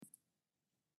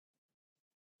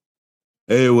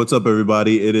Hey, what's up,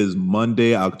 everybody? It is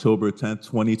Monday, October 10th,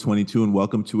 2022, and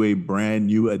welcome to a brand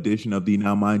new edition of the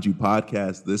Now Mind You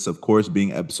podcast. This, of course,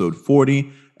 being episode 40,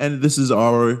 and this is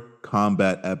our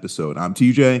combat episode. I'm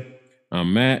TJ.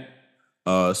 I'm Matt.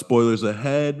 Spoilers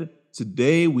ahead.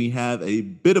 Today, we have a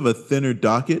bit of a thinner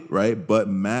docket, right? But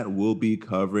Matt will be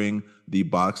covering the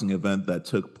boxing event that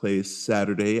took place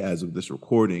Saturday as of this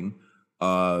recording.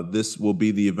 This will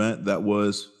be the event that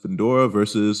was Fundora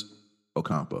versus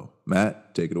Ocampo.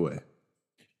 Matt, take it away.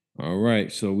 All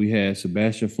right. So we had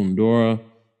Sebastian Fundora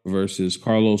versus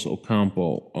Carlos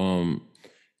Ocampo.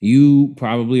 You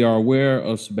probably are aware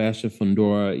of Sebastian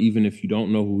Fundora, even if you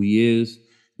don't know who he is.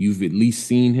 You've at least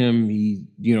seen him. He,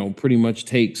 pretty much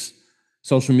takes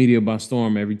social media by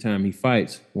storm every time he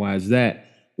fights. Why is that?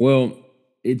 Well,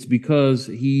 it's because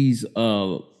he's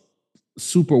a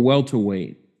super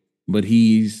welterweight, but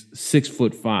he's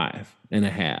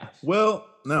 6'5.5". Well,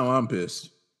 now I'm pissed.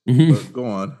 But go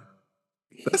on.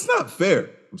 That's not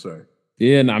fair. I'm sorry.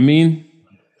 Yeah, and I mean,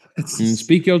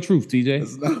 speak your truth, TJ.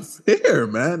 That's not fair,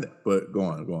 man. But go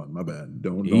on. My bad.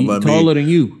 Don't He's let taller me. than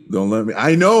you. Don't let me.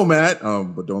 I know, Matt.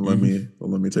 But don't let me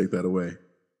take that away.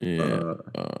 Yeah.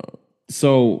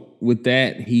 So with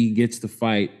that, he gets to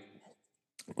fight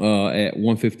at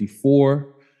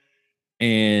 154,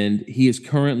 and he is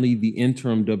currently the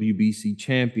interim WBC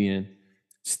champion.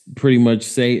 Pretty much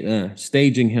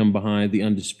staging him behind the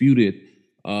undisputed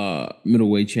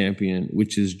middleweight champion,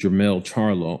 which is Jermell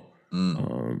Charlo.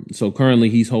 So currently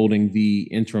he's holding the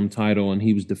interim title, and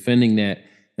he was defending that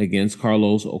against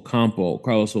Carlos Ocampo.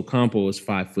 Carlos Ocampo is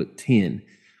 5'10".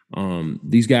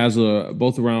 These guys are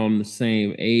both around the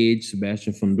same age.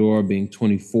 Sebastian Fundora being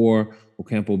 24,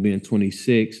 Ocampo being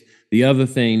 26. The other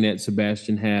thing that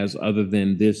Sebastian has, other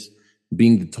than this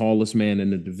being the tallest man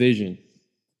in the division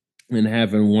and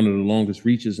having one of the longest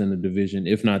reaches in the division,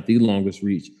 if not the longest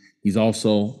reach, he's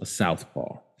also a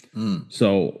southpaw.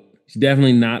 So he's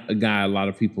definitely not a guy a lot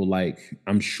of people,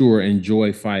 I'm sure,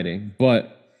 enjoy fighting,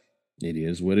 but it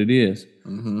is what it is.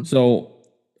 So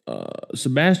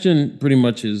Sebastian pretty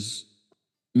much has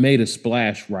made a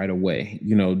splash right away.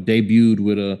 Debuted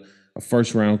with a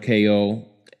first round KO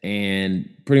and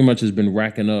pretty much has been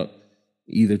racking up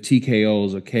either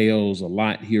TKOs or KOs a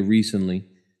lot here recently.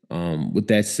 With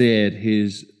that said,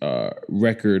 his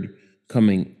record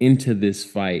coming into this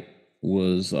fight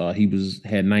was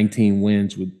had 19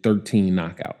 wins with 13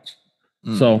 knockouts.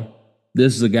 So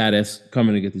this is a guy that's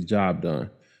coming to get the job done.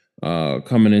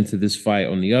 Coming into this fight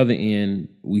on the other end,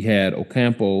 we had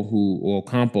Ocampo, who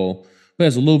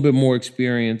has a little bit more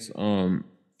experience.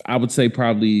 I would say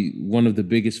probably one of the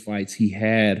biggest fights he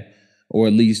had, or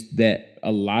at least that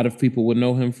a lot of people would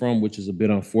know him from, which is a bit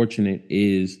unfortunate,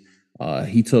 is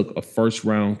he took a first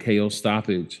round KO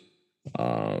stoppage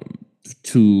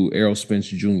to Errol Spence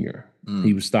Jr.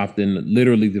 He was stopped in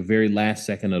literally the very last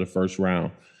second of the first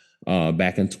round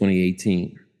back in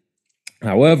 2018.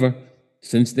 However,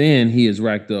 since then, he has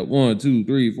racked up 1, 2,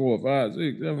 3, 4, 5,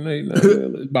 6, 7, 8,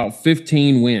 9, about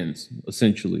 15 wins,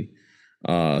 essentially,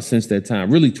 since that time.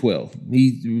 Really 12.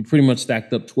 He pretty much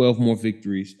stacked up 12 more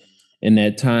victories in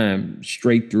that time,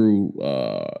 straight through,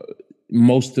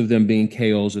 most of them being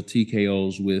KOs or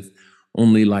TKOs, with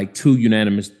only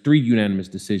three unanimous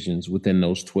decisions within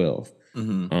those 12.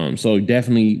 So he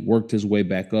definitely worked his way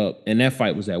back up. And that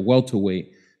fight was at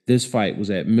welterweight. This fight was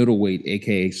at middleweight,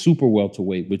 aka super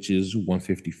welterweight, which is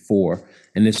 154.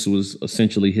 And this was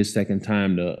essentially his second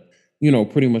time to,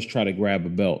 pretty much try to grab a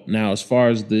belt. Now, as far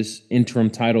as this interim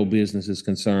title business is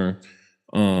concerned,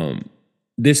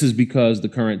 this is because the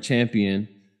current champion,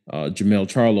 Jermell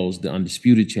Charlo, is the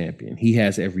undisputed champion. He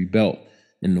has every belt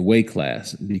in the weight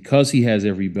class. Because he has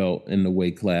every belt in the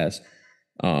weight class,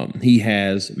 he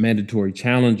has mandatory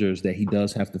challengers that he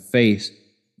does have to face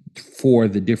for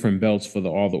the different belts for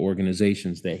all the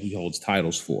organizations that he holds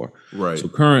titles for. Right. So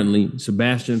currently,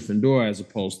 Sebastian Fundora, as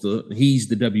opposed to, he's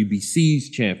the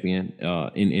WBC's champion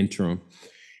in interim,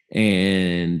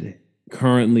 and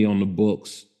currently on the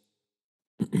books,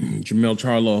 Jermell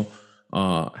Charlo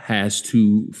has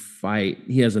to fight.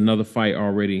 He has another fight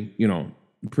already,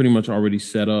 pretty much already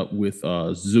set up with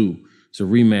Zhu. It's a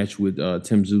rematch with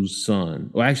Tim Zhu's son.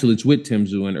 Well, actually, it's with Tim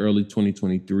Zhu in early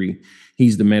 2023.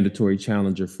 He's the mandatory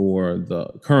challenger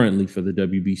currently for the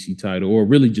WBC title, or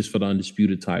really just for the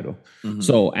undisputed title.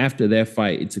 So after that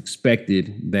fight, it's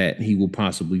expected that he will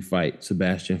possibly fight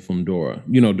Sebastian Fundora,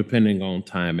 depending on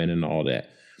timing and all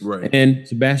that. Right. And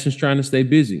Sebastian's trying to stay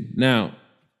busy. Now,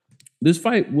 this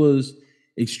fight was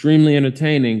extremely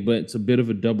entertaining, but it's a bit of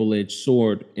a double-edged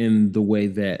sword in the way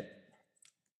that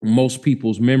most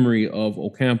people's memory of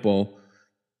Ocampo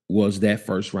was that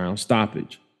first round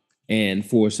stoppage. And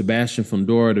for Sebastian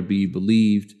Fundora to be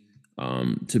believed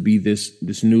to be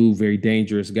this new, very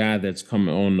dangerous guy that's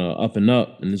coming on up and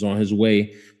up and is on his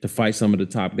way to fight some of the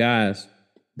top guys,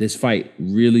 this fight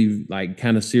really like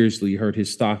kind of seriously hurt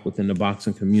his stock within the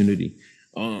boxing community.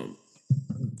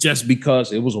 Just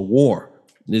because it was a war.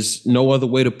 There's no other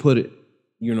way to put it.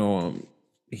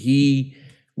 He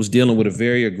was dealing with a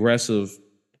very aggressive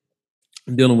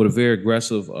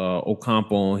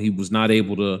Ocampo, and he was not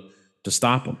able to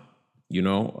stop him.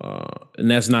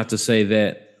 And that's not to say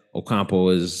that Ocampo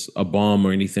is a bum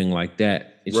or anything like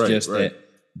that. It's that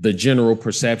the general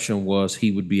perception was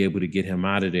he would be able to get him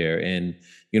out of there. And,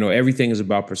 everything is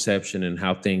about perception and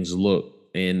how things look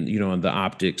and, and the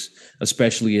optics,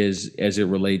 especially as it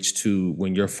relates to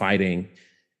when you're fighting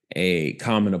a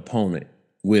common opponent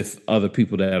with other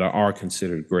people that are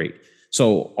considered great.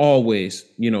 So always,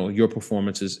 your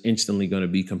performance is instantly going to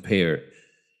be compared.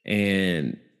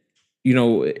 And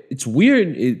it's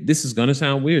weird. This is going to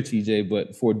sound weird, TJ,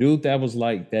 but for a dude that was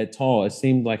like that tall, it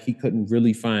seemed like he couldn't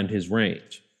really find his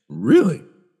range. Really?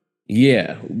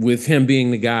 Yeah, with him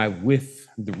being the guy with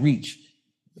the reach.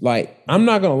 Like, I'm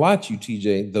not going to lie to you,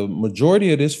 TJ. The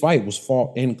majority of this fight was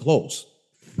fought in close.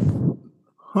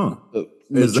 Huh. The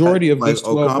majority of this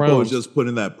 12 Ocampo rounds was just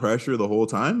putting that pressure the whole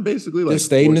time, basically? Like, just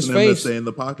stayed in his face. To stay in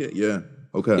the pocket? Yeah.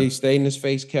 Okay. He stayed in his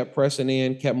face, kept pressing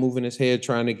in, kept moving his head,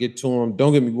 trying to get to him.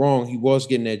 Don't get me wrong, he was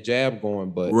getting that jab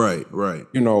going, but right.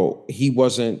 He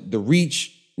wasn't. The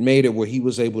reach made it where he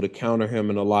was able to counter him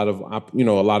in a lot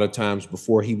of times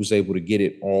before he was able to get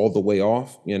it all the way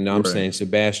off. I'm saying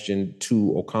Sebastian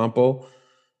to Ocampo,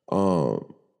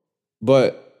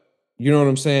 but you know what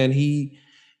I'm saying. He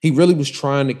really was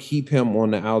trying to keep him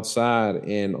on the outside,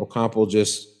 and Ocampo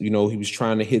just, he was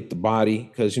trying to hit the body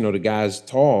because, the guy's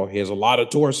tall. He has a lot of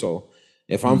torso.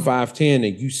 If I'm 5'10"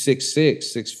 and you 6'6",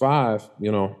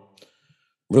 6'5",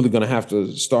 really going to have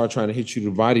to start trying to hit you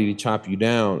the body to chop you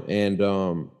down.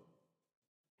 And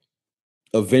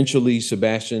eventually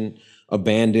Sebastian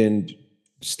abandoned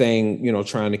staying,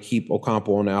 trying to keep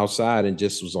Ocampo on the outside and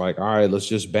just was like, all right, let's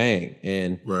just bang.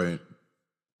 And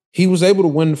he was able to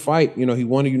win the fight. He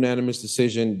won a unanimous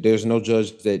decision. There's no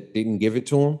judge that didn't give it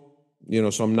to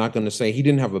him. So I'm not going to say he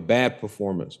didn't have a bad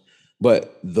performance,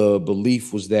 but the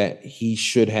belief was that he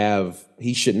should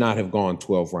not have gone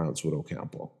 12 rounds with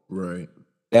Ocampo. Right.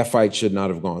 That fight should not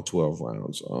have gone 12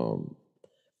 rounds.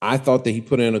 I thought that he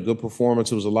put in a good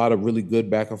performance. It was a lot of really good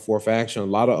back and forth action, a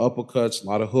lot of uppercuts, a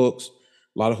lot of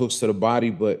hooks to the body,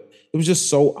 but it was just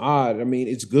so odd. I mean,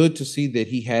 it's good to see that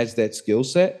he has that skill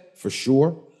set for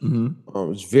sure.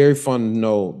 Mm-hmm. It's very fun to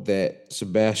know that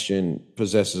Sebastian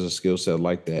possesses a skill set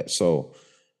like that. So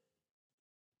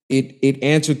it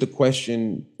answered the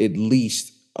question, at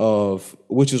least, of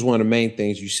which is one of the main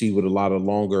things you see with a lot of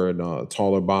longer and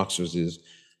taller boxers is,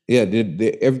 they're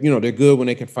good when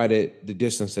they can fight at the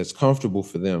distance that's comfortable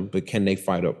for them, but can they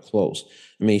fight up close?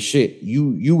 I mean, shit,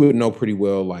 you would know pretty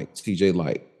well, like TJ,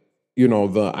 like,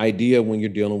 the idea when you're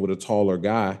dealing with a taller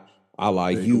guy, a la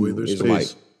you, is like,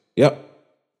 yep.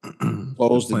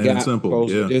 Close the gap,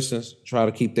 close the distance, try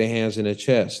to keep their hands in their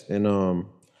chest. And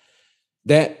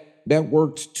that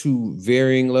worked to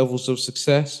varying levels of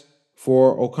success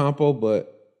for Ocampo,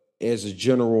 but as a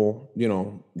general,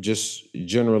 just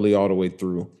generally all the way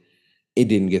through, it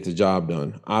didn't get the job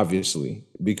done, obviously,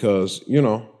 because,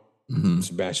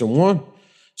 Sebastian won.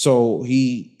 So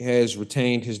he has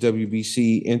retained his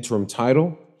WBC interim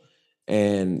title.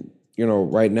 And,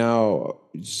 right now,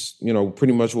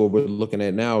 pretty much what we're looking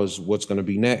at now is what's going to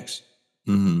be next.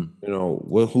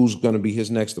 Mm-hmm. Who's going to be his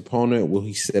next opponent? Will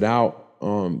he sit out?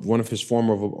 One of his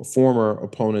former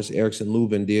opponents, Erickson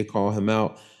Lubin, did call him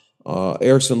out.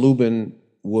 Erickson Lubin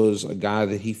was a guy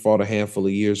that he fought a handful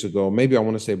of years ago. Maybe I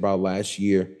want to say about last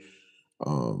year.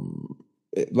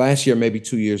 Maybe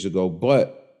 2 years ago.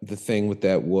 But the thing with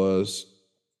that was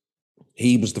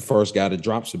he was the first guy to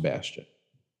drop Sebastian.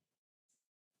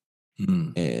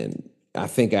 And I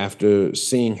think after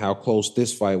seeing how close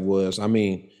this fight was, I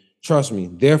mean, trust me,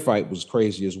 their fight was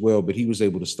crazy as well, but he was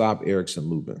able to stop Erickson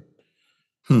Lubin.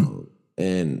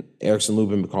 And Erickson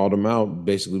Lubin called him out,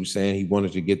 basically saying he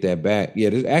wanted to get that back.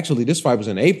 Yeah, this fight was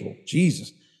in April.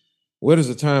 Jesus. Where does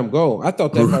the time go? I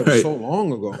thought that fight was so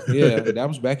long ago. Yeah, that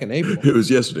was back in April. It was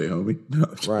yesterday,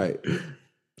 homie. Right.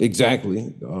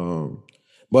 Exactly.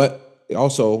 But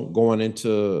also going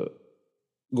into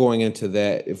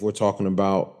that, if we're talking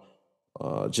about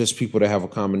just people that have a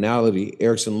commonality,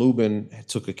 Erickson Lubin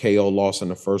took a KO loss in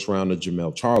the first round of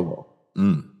Jamel Charlo.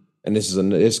 And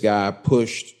this guy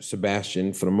pushed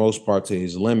Sebastian for the most part to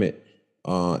his limit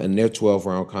in their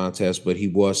 12-round contest, but he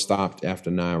was stopped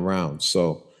after 9 rounds.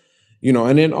 So,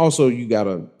 and then also you got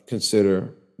to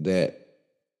consider that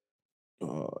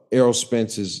Errol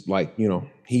Spence is like,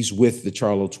 he's with the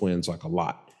Charlo twins like a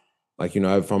lot. Like,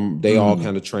 they all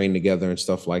kind of train together and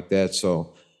stuff like that.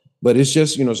 So, but it's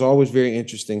just, it's always very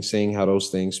interesting seeing how those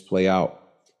things play out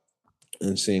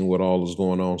and seeing what all is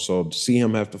going on. So to see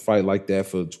him have to fight like that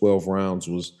for 12 rounds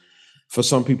was, for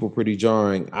some people, pretty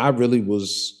jarring. I really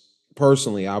was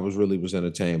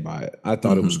entertained by it. I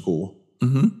thought it was cool.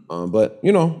 But,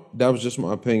 that was just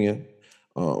my opinion.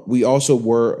 We also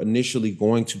were initially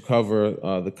going to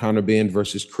cover the Conor Benn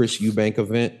versus Chris Eubank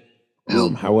event.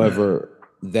 However,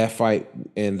 that fight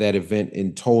and that event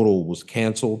in total was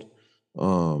canceled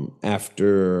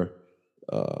after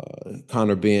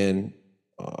Conor Benn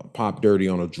popped dirty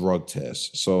on a drug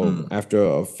test. So after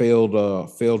a failed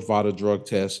VADA drug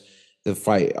test, the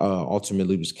fight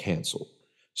ultimately was canceled.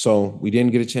 So we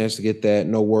didn't get a chance to get that.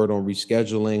 No word on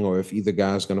rescheduling or if either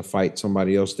guy's going to fight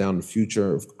somebody else down the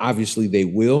future. Obviously, they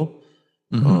will.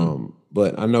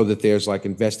 But I know that there's like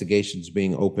investigations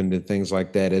being opened and things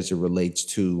like that as it relates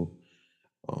to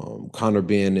Conor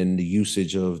Benn and the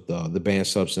usage of the banned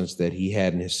substance that he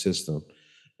had in his system.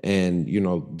 And,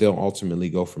 they'll ultimately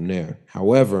go from there.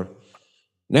 However,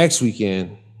 next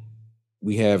weekend,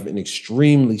 we have an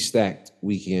extremely stacked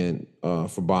weekend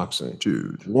for boxing.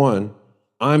 Dude. One,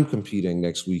 I'm competing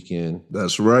next weekend.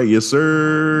 That's right. Yes,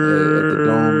 sir. At the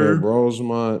Dome at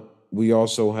Rosemont. We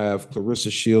also have Clarissa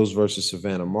Shields versus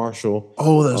Savannah Marshall.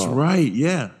 Oh, that's right.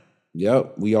 Yeah.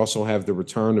 Yep. We also have the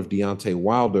return of Deontay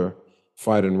Wilder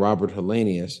fighting Robert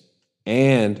Helenius.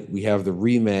 And we have the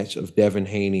rematch of Devin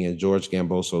Haney and George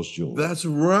Gambosos Jr. That's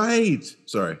right.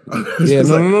 Sorry. Yeah,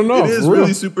 no. It is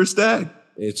really super stacked.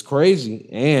 It's crazy.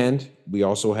 And we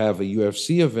also have a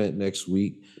UFC event next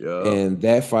week. Yeah. And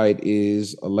that fight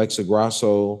is Alexa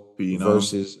Grasso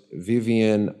versus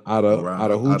Vivian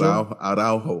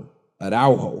Araujo.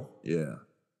 Yeah.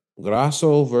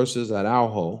 Grasso versus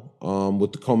Araujo,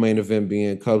 with the co-main event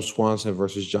being Cub Swanson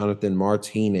versus Jonathan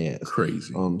Martinez.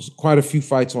 Crazy. Quite a few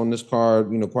fights on this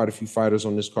card, quite a few fighters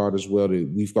on this card as well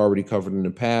that we've already covered in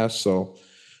the past. So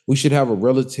we should have a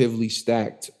relatively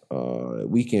stacked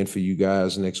weekend for you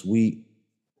guys next week.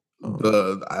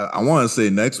 I want to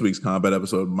say next week's combat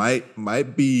episode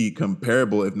might be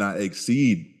comparable, if not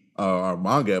exceed our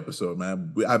manga episode,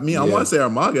 man. I want to say our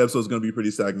manga episode is going to be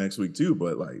pretty stacked next week too,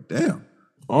 but like, damn.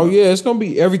 Oh yeah, it's gonna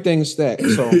be everything stacked.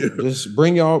 So just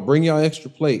bring y'all extra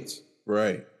plates.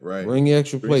 Right. Bring your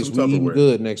extra plates. We eating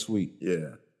good next week.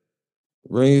 Yeah.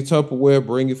 Bring your Tupperware,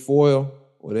 bring your foil,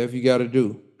 whatever you got to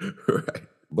do. Right.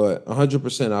 But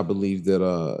 100%, I believe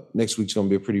that next week's gonna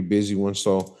be a pretty busy one.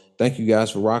 So thank you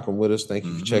guys for rocking with us. Thank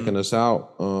you for checking us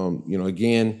out.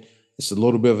 Again, it's a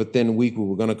little bit of a thin week. We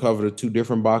were gonna cover the two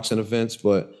different boxing events,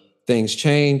 but things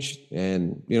changed,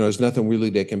 and there's nothing really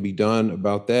that can be done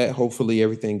about that. Hopefully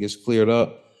everything gets cleared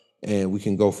up and we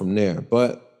can go from there.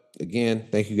 But again,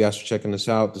 thank you guys for checking us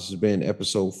out. This has been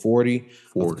episode 40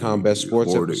 of the Combat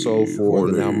Sports episode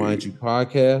for the Now Mind You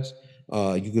podcast.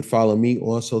 You can follow me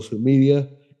on social media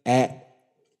at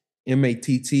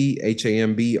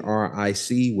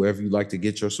MATTHAMBRIC, wherever you like to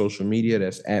get your social media.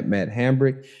 That's at Matt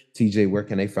Hambrick. TJ, where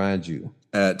can they find you?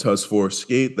 At Tuss4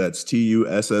 Skate, that's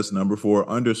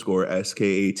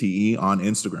TUSS4_SKATE on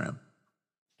Instagram.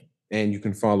 And you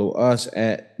can follow us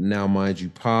at Now Mind You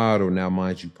Pod or Now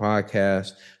Mind You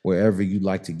Podcast, wherever you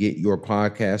like to get your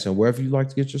podcast and wherever you like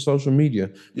to get your social media.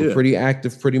 We're pretty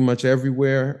active pretty much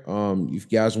everywhere. If you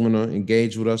guys want to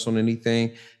engage with us on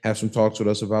anything, have some talks with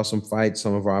us about some fights,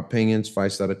 some of our opinions,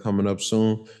 fights that are coming up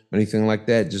soon, anything like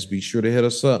that, just be sure to hit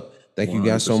us up. Thank you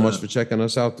guys so much for checking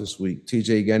us out this week. TJ,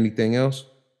 you got anything else?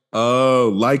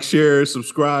 Like, share,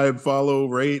 subscribe, follow,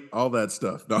 rate, all that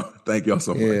stuff. No, thank y'all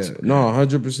so much. No,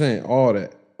 100%.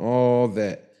 All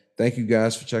that. Thank you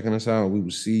guys for checking us out. We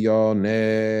will see y'all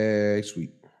next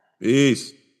week.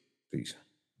 Peace. Peace.